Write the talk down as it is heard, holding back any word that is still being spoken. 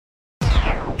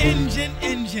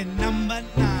Engine number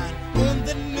 9 on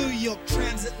the New York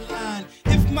Transit line.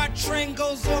 If my train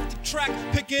goes off the track,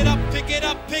 pick it up, pick it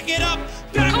up, pick it up.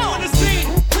 Back on the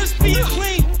scene, crispy and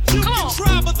clean. You can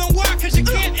try, but then why? Cause you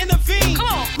can't intervene.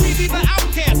 We be the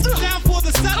outcast, down for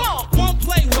the settle. Won't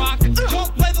play rock,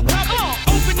 won't play the pebble.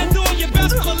 Open the door, you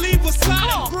best believe we're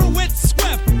solid. Brew it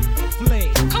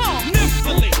swiftly,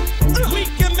 nimbly. We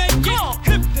can make it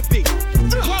hip to be.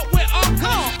 What we're all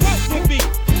called, what we be.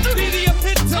 Be the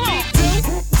epitome, do,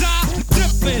 die,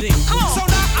 dippity. So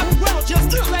now I'm well, just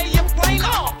to lay your plane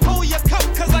up. Pull your cup,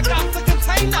 cause I got the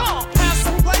container. Pass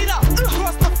the plate up,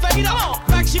 cross the fader.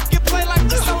 Blacksheep can play like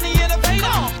the Sony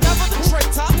Innovator. Never the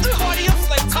traitor, party up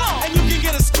later. And you can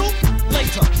get a scoop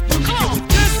later. You can get with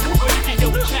this, or you can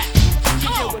get with that.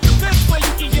 You can get with this, or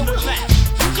you can get with that.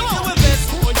 You can get with this,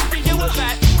 or you can get with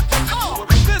that.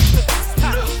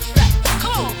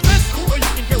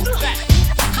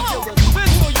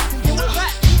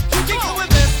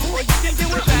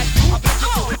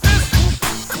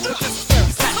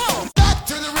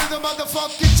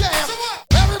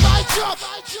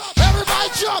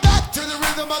 Jump back to the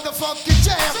rhythm of the funky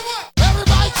jam.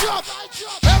 Everybody jump.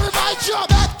 Everybody jump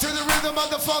back to the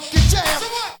rhythm of the funky jam.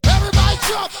 Everybody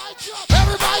jump.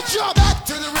 Everybody jump back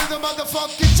to the rhythm of the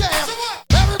funky jam.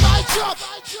 Everybody jump.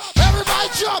 Everybody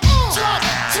jump. Jump,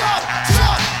 jump,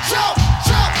 jump, jump,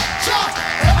 jump, jump.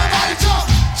 Everybody jump,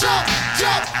 jump,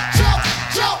 jump, jump,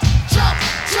 jump, jump,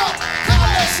 jump. Now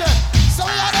listen, some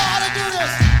of y'all know how to do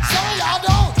this. Some of y'all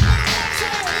don't.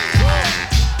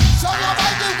 Some of y'all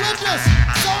might get witness.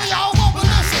 Some of y'all won't, but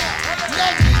listen.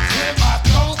 Let me clear my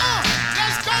throat.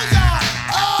 Let's go, y'all.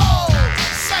 Oh,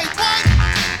 say what?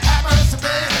 Have mercy,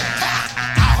 baby.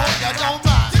 I hope you don't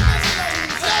mind.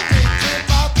 Let me clear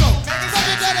my throat. From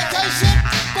your dedication,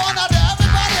 going out to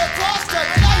everybody across the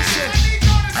nation.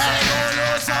 And they gonna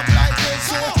lose something like this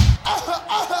here.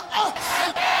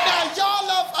 Now y'all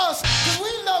love us, cause we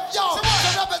love y'all.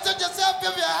 So represent yourself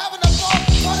if you're having a ball.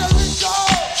 Puerto Rico.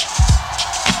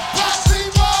 Black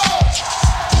people.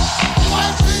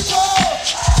 White people.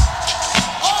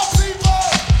 All people.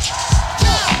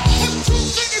 Yeah. Put two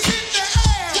fingers in the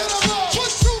air. Get 'em up.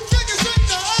 Put two fingers in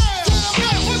the air. Get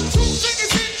 'em up. Put two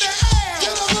fingers in the air.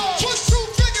 Get 'em up. Put two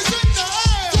fingers in the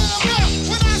air. Get 'em up.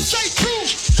 When I say two,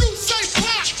 you say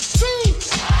clap. Two.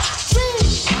 Two.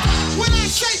 When I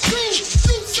say two,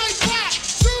 you say clap.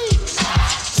 Two.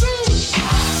 Two.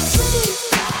 Two.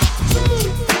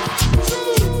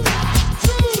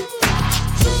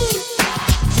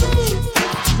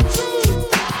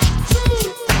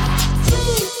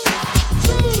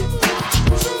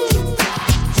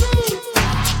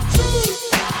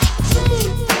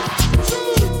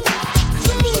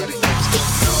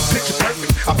 Picture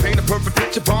perfect. I paint a perfect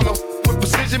picture, Bono. With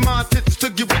precision, my intentions to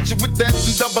get with you with that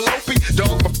and double OP.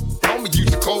 Dog, my homie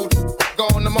used to cold. Go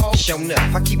on them all. Showing up,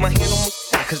 I keep my hand on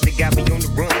my cause they got me on the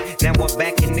run. Now I'm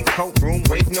back in the courtroom,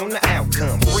 waiting on the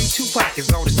outcome. Free Tupac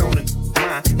is all that's on the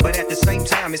mind, but at the same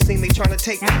time, it seems they trying to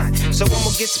take mine. So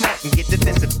I'ma get smart and get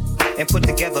defensive and put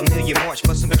together a million march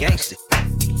for some gangsters.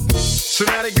 So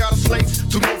now they got a slate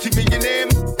to multi-millionaire.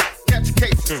 Catch a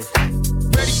case.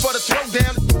 Ready for the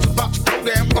throwdown. It's about to go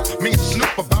down. Me and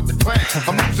Snoop about to climb.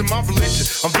 I'm losing my religion.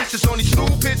 I'm vicious on these stool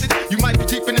pitches. You might be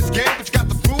deep in this game, but you got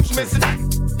the rules missing.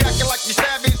 Acting like you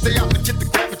savage. They out to get the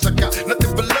cabbage. I got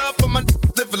nothing but love for my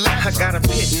living life. I got a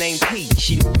pit named P,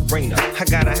 she Rena. I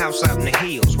got a house out in the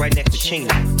hills, right next to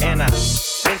Chino. And I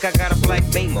think I got a black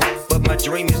Beamer, but my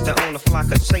dream is to own a fly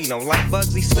casino like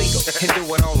Bugsy Siegel and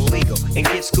do it all illegal and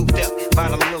get scooped up by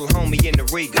the little homie in the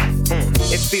Riga.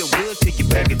 It feel good to you,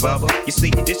 baby bubba. You see,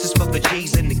 this is for the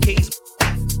G's and the keys.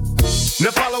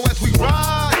 Now follow as we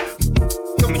ride.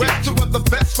 The rest two of the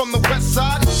best from the west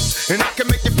side, and I can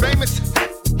make you famous.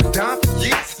 Down for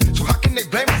years, so how can they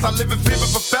blame us? I live in fear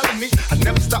of a felony. I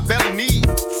never stop belly needs.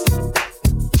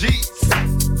 Jeez,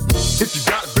 if you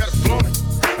got it, better flaunt it.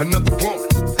 Another woman,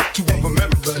 two of them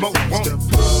ever smoke one.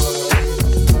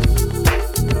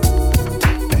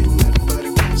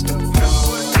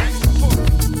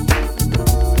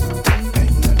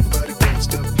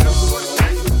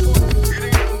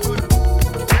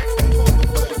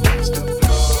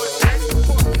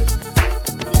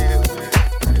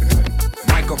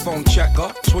 bone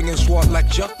checker, swinging sword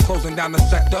lecture, closing down the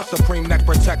sector, supreme neck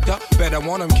protector. Better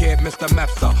want him, kid, Mr.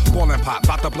 Mepsa. Ballin' pop,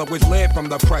 bout to blow his lid from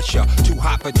the pressure. Too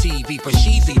hot for TV, for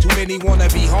cheesy. Too many wanna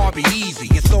be Harvey Easy.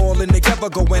 It's all in together,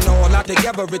 going all out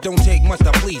together. It don't take much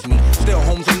to please me. Still,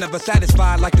 homes are never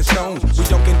satisfied like the Stones. We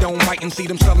don't condone biting, see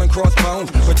them selling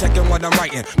crossbones. Protecting what I'm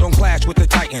writing, don't clash with the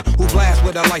Titan who blast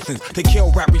with a license to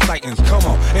kill rap recitants. Come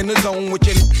on, in the zone with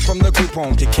your from the group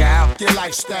home to Cal. Your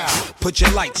lifestyle. Put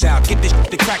your lights out, get this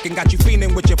to crackin', got you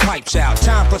feeling with your pipes out.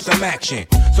 Time for some action.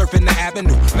 Surfing the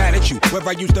avenue, mad at you. Where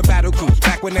I used to battle cruise,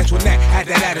 back when Antoinette had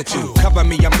that attitude. Cover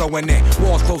me, I'm going in.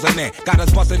 Walls closing in, got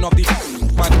us busting off these.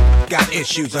 My got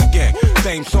issues again.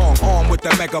 Same song, armed with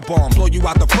the mega bomb. Blow you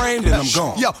out the frame, then I'm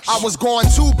gone. Yo, I was going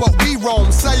too, but we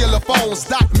roam. Cellular phones,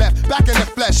 doc meth, back in the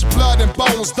flesh, blood and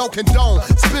bones, don't condone.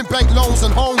 Spin bank loans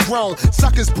and homegrown.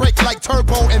 Suckers break like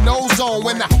turbo and ozone.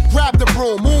 When I grab the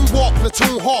broom, moonwalk,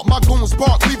 platoon hawk, my goons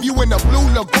bark, leave you in the blue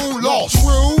lagoon lost.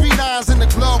 True. B9's in the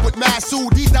glove with Masu,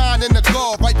 D9 in the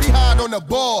glove, right behind on the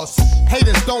boss.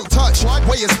 Haters don't touch,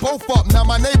 way is both up. Now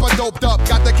my neighbor doped up,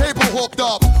 got the cable hooked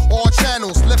up. All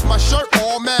channels, lift my shirt,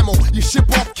 all mammal. You ship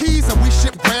off keys and we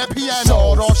ship grand piano.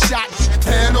 Sawed off shot,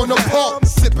 hand on the pump,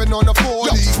 sipping on the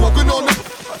 40, smoking on the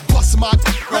bust my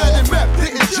red and map,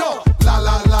 didn't jump. La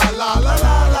la la la la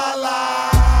la la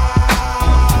la.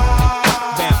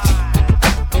 Bounce.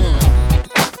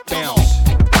 Bounce.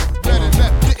 Red and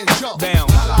map, didn't jump.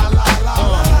 Bounce. La la la la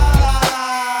la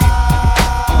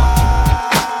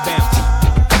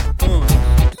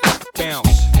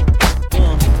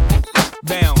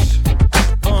Bounce.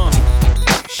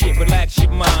 Shit, relax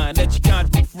your mind, let your conscience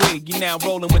be free. You now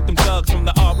rolling with them thugs from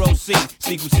the ROC.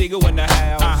 Seagull in the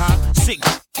house. Sick.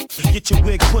 Get your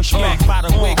wig pushed back, by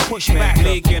the wig pushed back.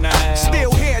 Leak in the house.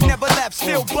 Still here, never left,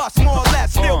 still bust, more or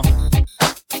less, still.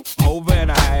 Over in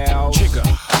the house. Jigger.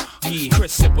 Yeah.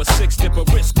 Chris Sipper, six dipper,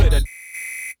 wrist splitter.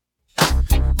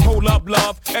 Hold up,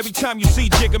 love. Every time you see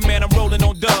Jigger, man, I'm rolling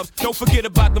on dubs. Don't forget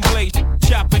about them blades,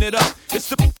 chopping it up. It's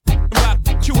the rock,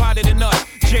 you hotter than us.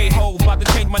 J-Ho, about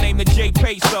to change my name to J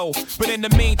Peso. But in the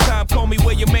meantime, call me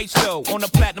where your mates go. On the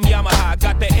platinum Yamaha,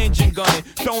 got that engine gunning.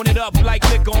 Throwing it up like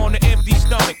liquor on an empty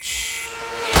stomach.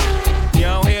 You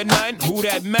don't hear nothing? Who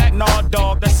that Mac? Nah,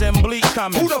 dog, that's Bleak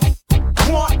coming. Who the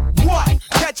want what?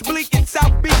 Catch Bleak in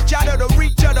South Beach, out of the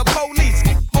reach of the police.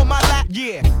 On my lap,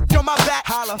 yeah, on my back,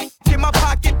 holla. In my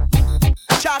pocket,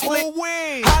 chocolate.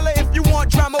 Holla if you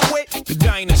want drama with the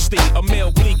dynasty, a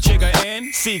male Bleak, Jigger,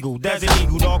 and Seagull. That's an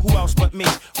eagle, dog. Who else but me?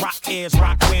 Rock ears,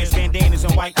 rock wears, bandanas,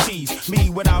 and white tees. Me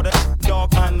without a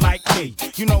dog, unlike me.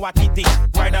 You know I keep the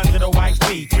right under the white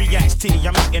feet. 3XT,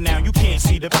 I'm eating now, you can't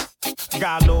see the.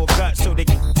 Got a little gut, so they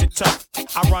sit tough.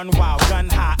 I run wild, gun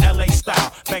high, LA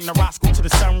style. Bang the Roscoe to the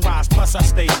sunrise, plus I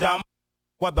stay dumb.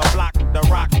 Whether block, the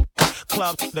rock,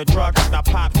 club, the drug, the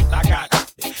pop, I got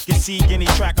it. You see any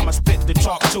track, I'ma spit the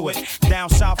talk to it. Down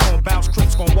south, gon' bounce,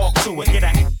 Crips gon' walk to it. Get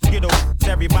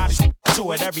everybody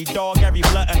to it. Every dog, every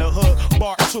blood in the hood,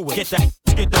 bark to it.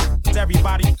 Get the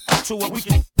everybody to it. We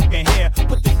can hear,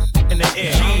 put the in the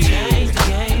air. Change the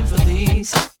game for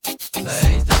these.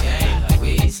 Plays the game like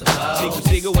we supposed.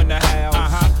 Seagull in the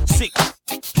house. Sick.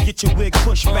 Get your wig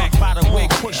pushed back, by the wig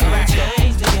pushed back.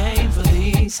 Change the game for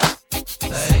these.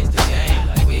 Plays the game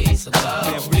like we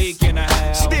supposed. Bleak in the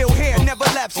house. Still here, never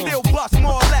left, still bust,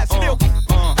 more or less, still.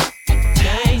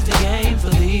 Change the game for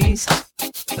these.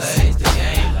 Plays the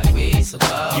game like we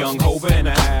supposed. Young Hova in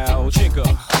the house. Jigger.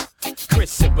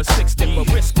 Chris Sipper, six dipper,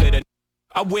 wrist splitter.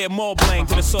 I wear more bling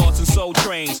to the swords and soul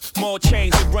trains. More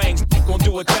chains and rings, gon'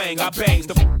 do a thing. I bangs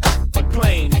the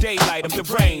plane, daylight of the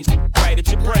brains, right at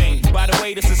your brain. By the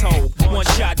way, this is Hope. One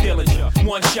shot Dillinger,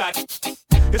 one shot.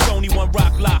 There's only one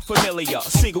rock lock familiar.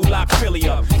 Single lock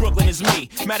Philia. Brooklyn is me.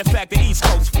 Matter of fact, the East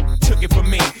Coast took it from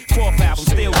me. Fourth album,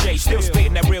 still J, still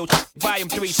spitting that real. Volume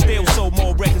 3, still sold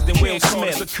more records than Will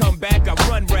Smith. So come back, I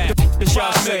run rap. It's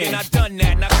y'all saying I done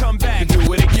that, now come back and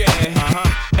do it again.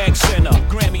 Ex-Center,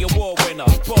 Grammy Award winner,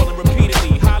 ballin'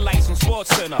 repeatedly. Highlights on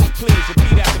Sports Center. Please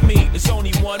repeat after me. It's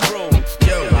only one room.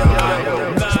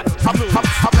 I'm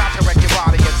about to wreck your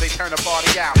body as they turn the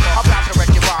party out. I'm about to wreck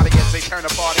your body as they turn the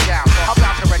party out. I'm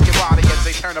about to wreck your body as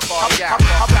they turn the party out.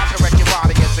 I'm about to wreck your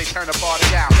body as they turn the party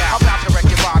out. I'm about to wreck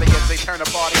your body as they turn the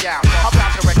party out. I'm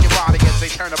about to wreck your body as they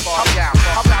turn the party out.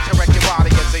 I'm about to wreck your body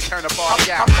as they turn the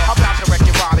party out. I'm about to wreck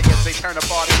your body as they turn the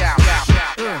party out.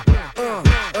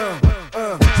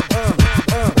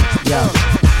 Yo,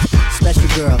 special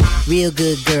girl, real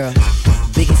good girl.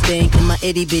 Biggest thing in my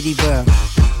itty bitty world.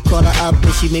 Call her up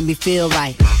and she made me feel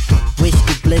right. Wish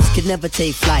the bliss could never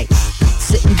take flight.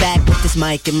 Sitting back with this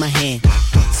mic in my hand.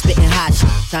 Spitting hot shit,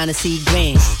 trying to see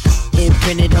grand.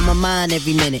 Imprinted on my mind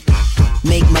every minute.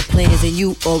 Make my plans and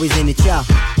you always in it, y'all.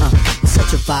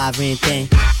 Such a vibrant thing,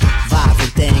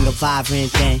 a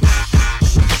vibrant thing.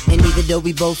 And even though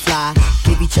we both fly,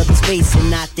 give each other space and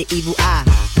not the evil eye.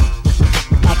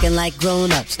 Acting like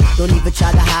grown-ups, don't even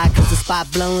try to hide cause the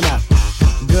spot blown up.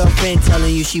 Girlfriend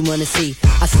telling you she wanna see.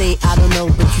 I say I don't know,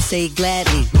 but you say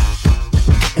gladly.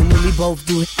 And when we both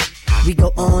do it, we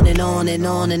go on and on and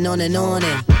on and on and on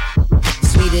and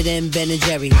sweeter than Ben and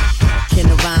Jerry. Can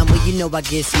I rhyme? Well, you know I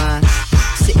get mine.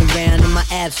 Sitting around in my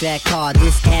abstract car.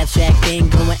 This abstract thing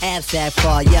going abstract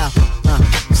far, yeah.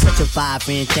 Such a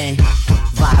vibrant thing.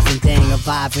 A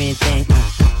vibrant thing.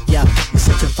 Yeah, it's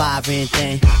such a vibrant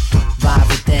thing.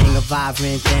 A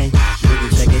vibrant thing.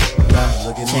 Check it, yeah,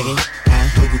 look at check me.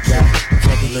 Look at that,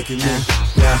 check it, look at me.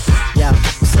 Yeah,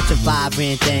 it's such a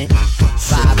vibrant thing.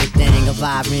 A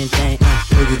vibrant thing.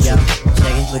 Look at ya,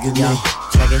 check it, look at me.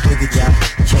 Check it, look at ya,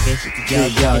 check it,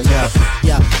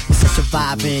 yeah. It's such a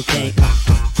vibrant thing.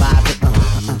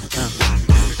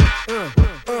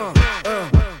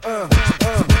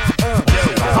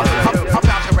 I'm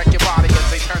about to wreck your body as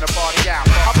they turn the party out.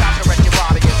 I'm about to wreck your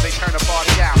body as they turn the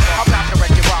party out. I'm about to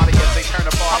wreck your body as they turn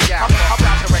the party out. I'm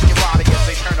about to wreck your body as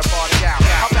they turn the party out.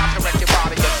 I'm about to wreck your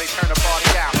body as they turn the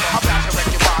party out. I'm about to wreck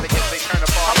your body as they turn the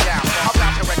party out. I'm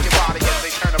about to wreck your body as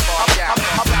they turn the party out.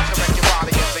 I'm about to wreck your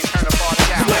body as they turn the party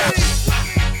out.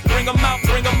 Bring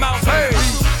 'em out, hey.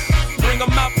 Bring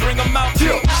 'em out, Bring 'em out,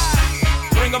 hey.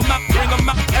 Bring 'em out.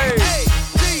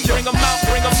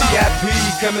 VIP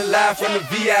coming live from the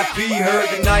VIP. Heard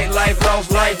the nightlife,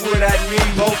 lost life without me.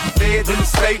 Both the feds in the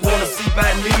state wanna see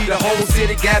by me. The whole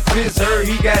city got pissed, heard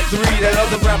he got 3. That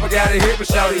other rapper got a hit, but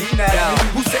shouted he not out.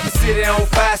 Who set the city on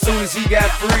fire soon as he got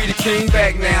free? The king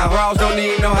back now. Raws don't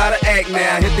even know how to act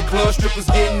now. Hit the club, strippers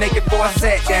getting naked before I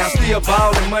sat down. Still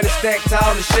ballin', money stacked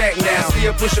tall in shack now.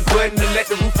 Still push a button to let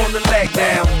the roof on the lack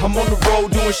down. I'm on the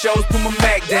road doing shows, put my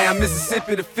Mac down.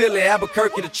 Mississippi to Philly,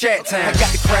 Albuquerque to Chat Town. I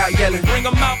got the crowd yelling, bring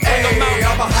 'em out, bring 'em out.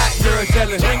 All my hot girls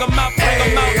yelling, bring 'em out, bring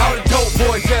 'em out. All the dope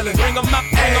boys yelling, bring 'em out,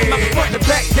 bring 'em out. Front the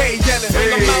back gate yelling,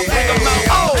 bring 'em out, bring 'em out.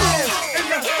 Oh!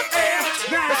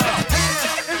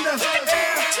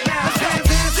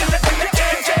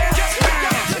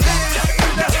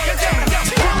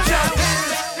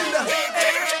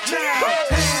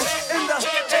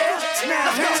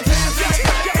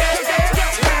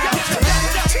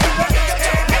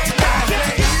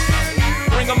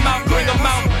 Bring 'em out, bring 'em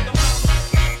out.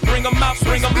 Bring 'em out,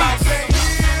 bring 'em out.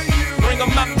 Bring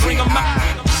 'em out, bring 'em out.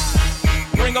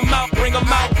 Bring 'em out, bring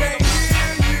 'em out.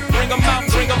 Bring 'em out,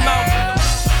 bring 'em out.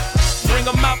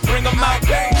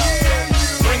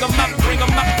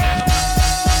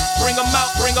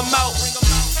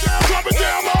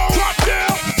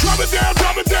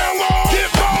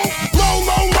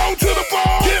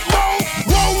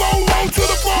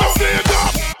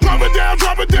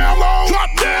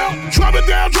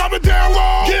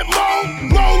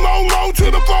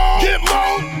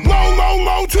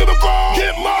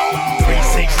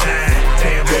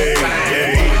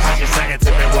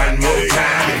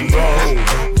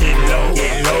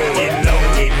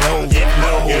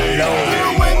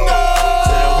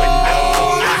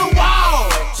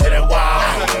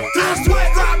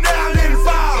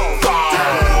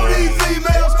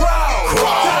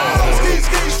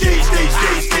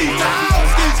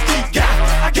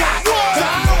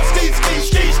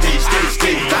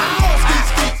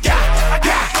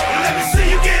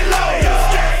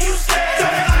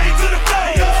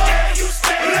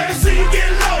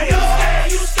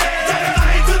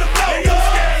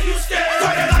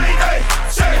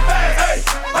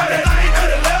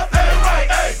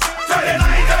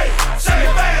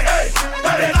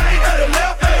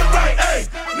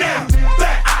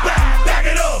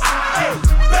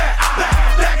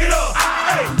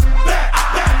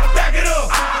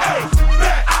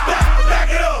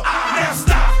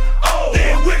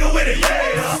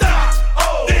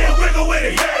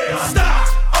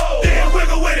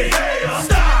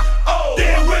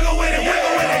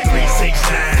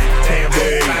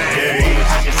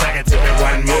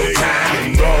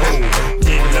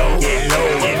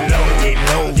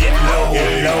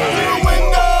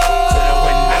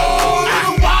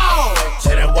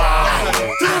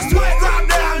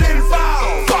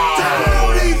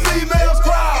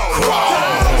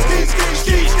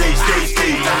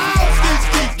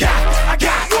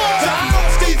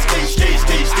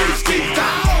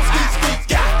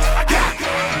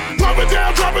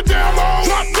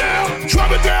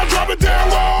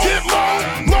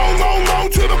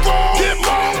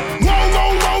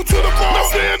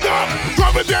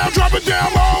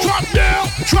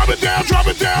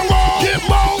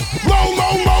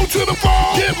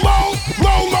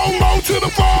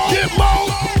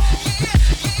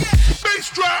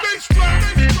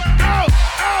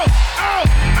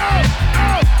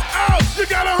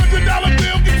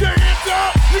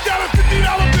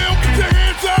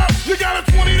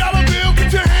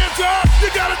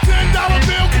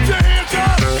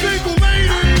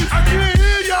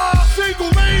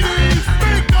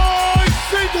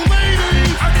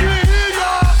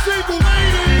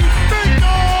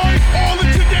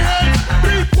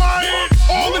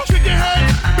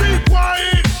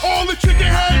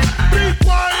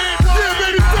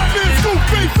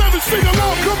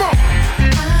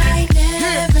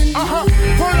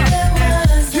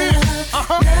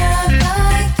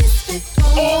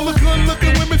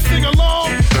 good-looking women sing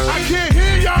along. I can't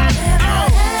hear y'all.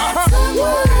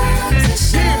 Someone to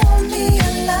show me a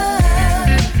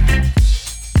love.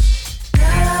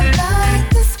 Girl, I'm like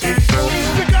this before.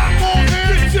 If you got more hair,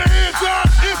 get your hands up.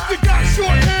 If you got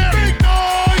short hair, big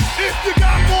noise. If you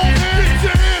got more hair, get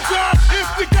your hands up. If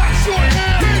you got short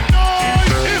hair, big noise.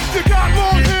 If you got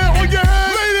more hair on your head,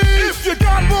 ladies. If you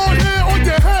got more hair on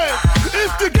your head.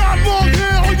 If you got more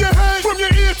hair on your head, from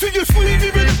your ear to your sleeve,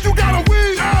 even if you got a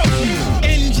weed out.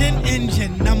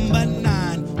 Engine number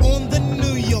 9 on the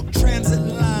New York Transit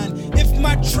line. If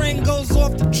my train goes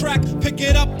off the track, pick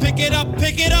it up, pick it up,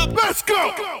 pick it up. Let's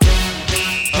go.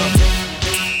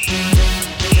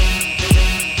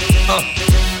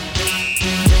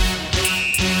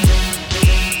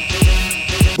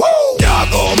 Woo! Y'all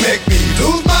gon' make me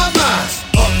lose my mind.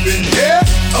 Up in here,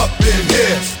 up in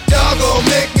here. Y'all gon'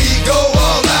 make me go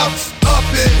all out. Up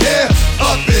in here,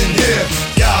 up in here.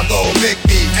 Y'all gon' make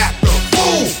me act a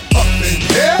fool. Up in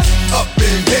here, up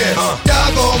in here.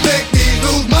 Y'all gon' make me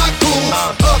lose my cool.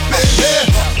 Up in here,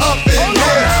 up in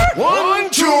here. 1,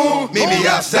 2. Meet me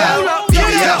outside. Meet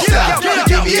me outside.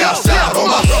 Meet me outside on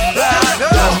my.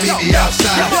 Don't meet me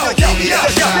outside. Meet me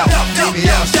outside. Meet me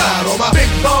outside on my big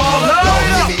baller. Don't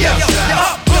meet me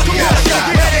outside. Meet me outside.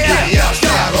 Meet me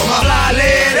outside on my fly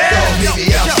lady. Don't meet me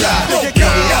outside. Meet me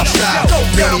outside.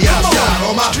 Meet me outside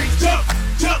on my jump,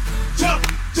 jump, jump,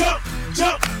 jump,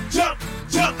 jump, jump,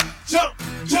 jump,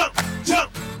 jump, jump,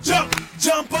 jump,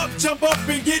 jump, jump up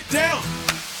and get down.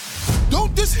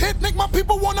 Don't this hit make my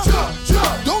people wanna jump,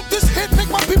 jump. Don't this hit make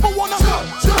my people wanna jump,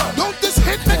 jump. Don't this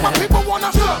hit make my people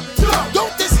wanna jump, jump.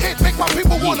 Don't this hit make my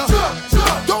people wanna jump,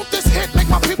 jump. Don't this hit make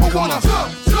my people wanna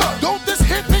jump, jump. Don't this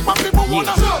hit make my people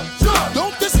wanna jump, jump.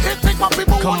 Don't this hit make my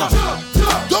people wanna jump,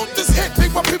 jump. Don't this hit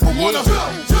make my people wanna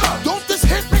jump, jump. Don't this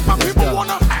hit make my people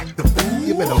wanna act the fool.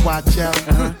 You better watch out.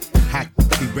 Hack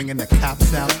be bringing the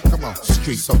cops out. Come on,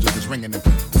 street soldiers is ringing them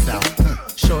out.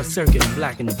 Short circuit and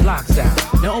blacking the blocks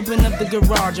out. Now open up the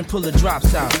garage and pull the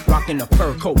drops out. Rocking the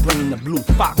fur coat, bringing the blue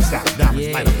fox out. Diamonds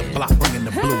light up the block, bringing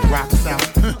the blue rocks out.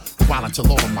 While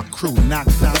until all of my crew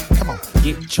knocks out. Come on,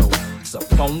 get your ass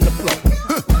up on the floor.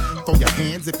 Throw your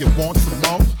hands if you want some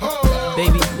more.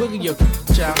 Baby, wiggle your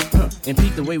child and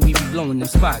peep the way we be blowing them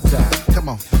spots out. Come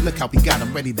on, look how we got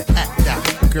them ready to act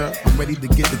out. Girl, I'm ready to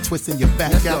get the twist in your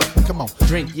back. Let's out. Go. Come on,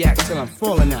 drink yak till I'm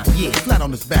falling out. Yeah, flat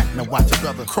on his back. Now watch your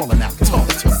brother crawling out. Talk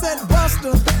to him. Said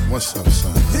Busta, what's up,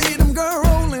 son? See them girl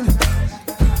rolling,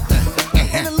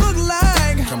 and it look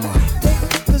like come on,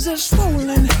 they just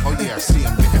swollen. Oh yeah, I see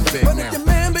him getting big but now. If your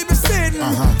man baby sitting,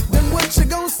 then what you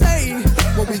gon' say?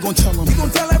 What we gon' tell him? You gon'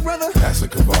 tell that brother? That's a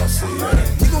Courvoisier.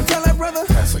 You gon' tell that brother?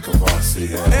 That's a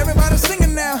Courvoisier. Everybody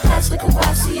singing now. That's a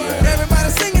Courvoisier. Everybody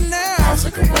singing now. That's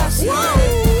a Courvoisier.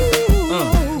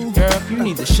 Girl, you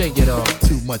need to shake it off.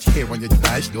 Too much hair on your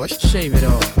eyes, shave it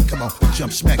off. Come on,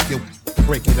 jump, smack your,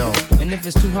 break it off. And if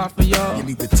it's too hot for y'all, you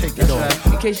need to take it off.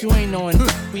 Right. In case you ain't knowing,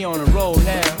 we on a roll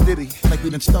now. Diddy, like we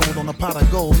done stumbled on a pot of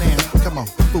gold now. Come on,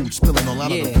 food spilling all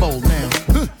out of the bowl now.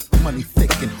 Money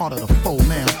thick and harder to fold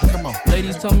now. Come on.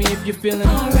 Ladies, tell me if you're feeling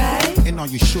alright. And are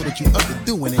you sure that you up to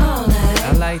doing it?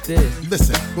 I like this.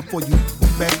 Listen, before you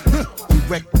back, we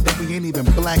wreck that we ain't even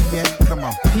black yet. Come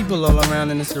on. People all around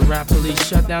and it's the rap police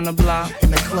shut down the block.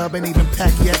 And the club ain't even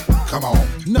packed yet. Come on.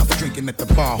 Enough drinking at the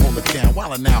bar, hold it down.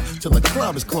 While now, till the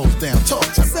club is closed down.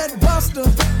 Talk to me. Said Busta,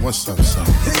 what's up, son?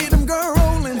 See them girl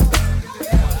rolling,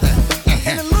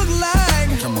 and it look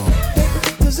like come on.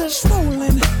 They just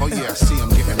swollen. Oh yeah, I see him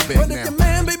getting big but now. But if your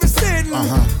man baby sitting,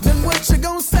 then what you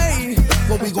gon' say?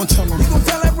 What we gon' tell him? You gon'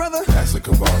 tell that brother? That's a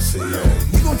Courvoisier.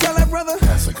 You gon' tell that brother?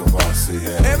 That's a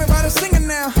Courvoisier. Everybody singing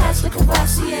now. That's a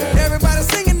Courvoisier. Everybody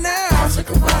singing now. That's a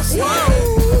Courvoisier.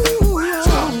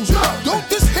 Jump, jump. Don't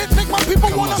this hit make my people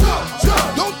wanna jump,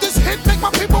 jump. Don't this hit make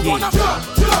my people wanna jump,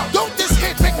 jump. Don't this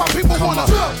hit make my people wanna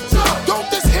jump, jump.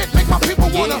 Don't this hit make my people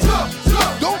wanna jump,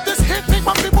 jump. Don't this hit make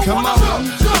my people wanna jump,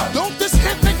 jump. Don't this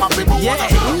hit make my people wanna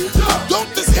jump, jump.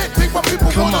 Don't this hit make my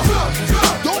people wanna jump,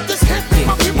 jump. Don't this hit make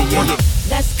my people wanna.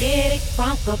 Let's get it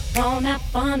crunk up on that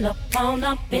fun up on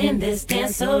up in this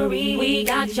dancery. We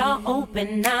got y'all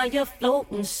open, now you're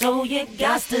floating, so you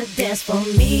got to dance for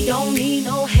me. Don't need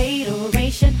no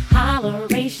hateration,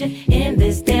 holleration in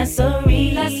this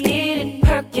dancery. Let's get it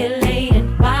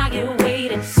percolating while you're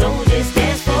waiting, so just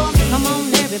dance for me. Come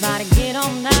on, everybody, get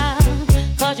on now,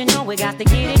 cause you know we got to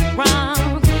get it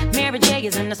wrong. Mary J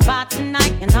is in the spot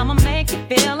tonight, and I'ma make you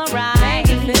feel alright.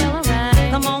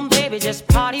 Come on, baby, just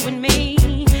party with me.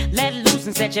 Let loose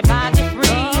and set your body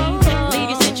free. Leave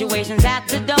your situations at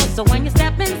the door, so when you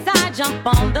step inside, jump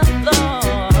on the floor.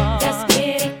 Let's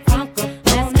get it crunk up,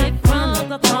 let's get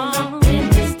crunk up in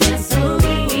this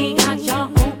dancery.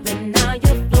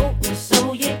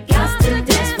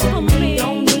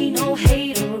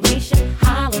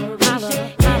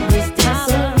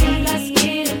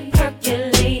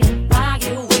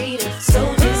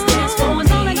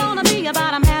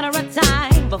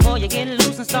 get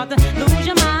loose and start to lose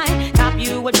your mind. Cop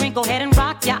you a drink, go ahead and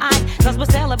rock your eyes, cause we're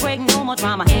celebrating no more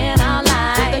drama in our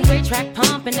lives. With the great track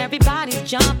pumping, everybody's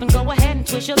jumping. Go ahead and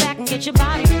twist your back and get your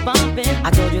body bumping.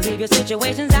 I told you leave your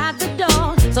situations at the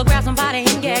door, so grab somebody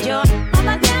and get your on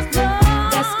the dance floor.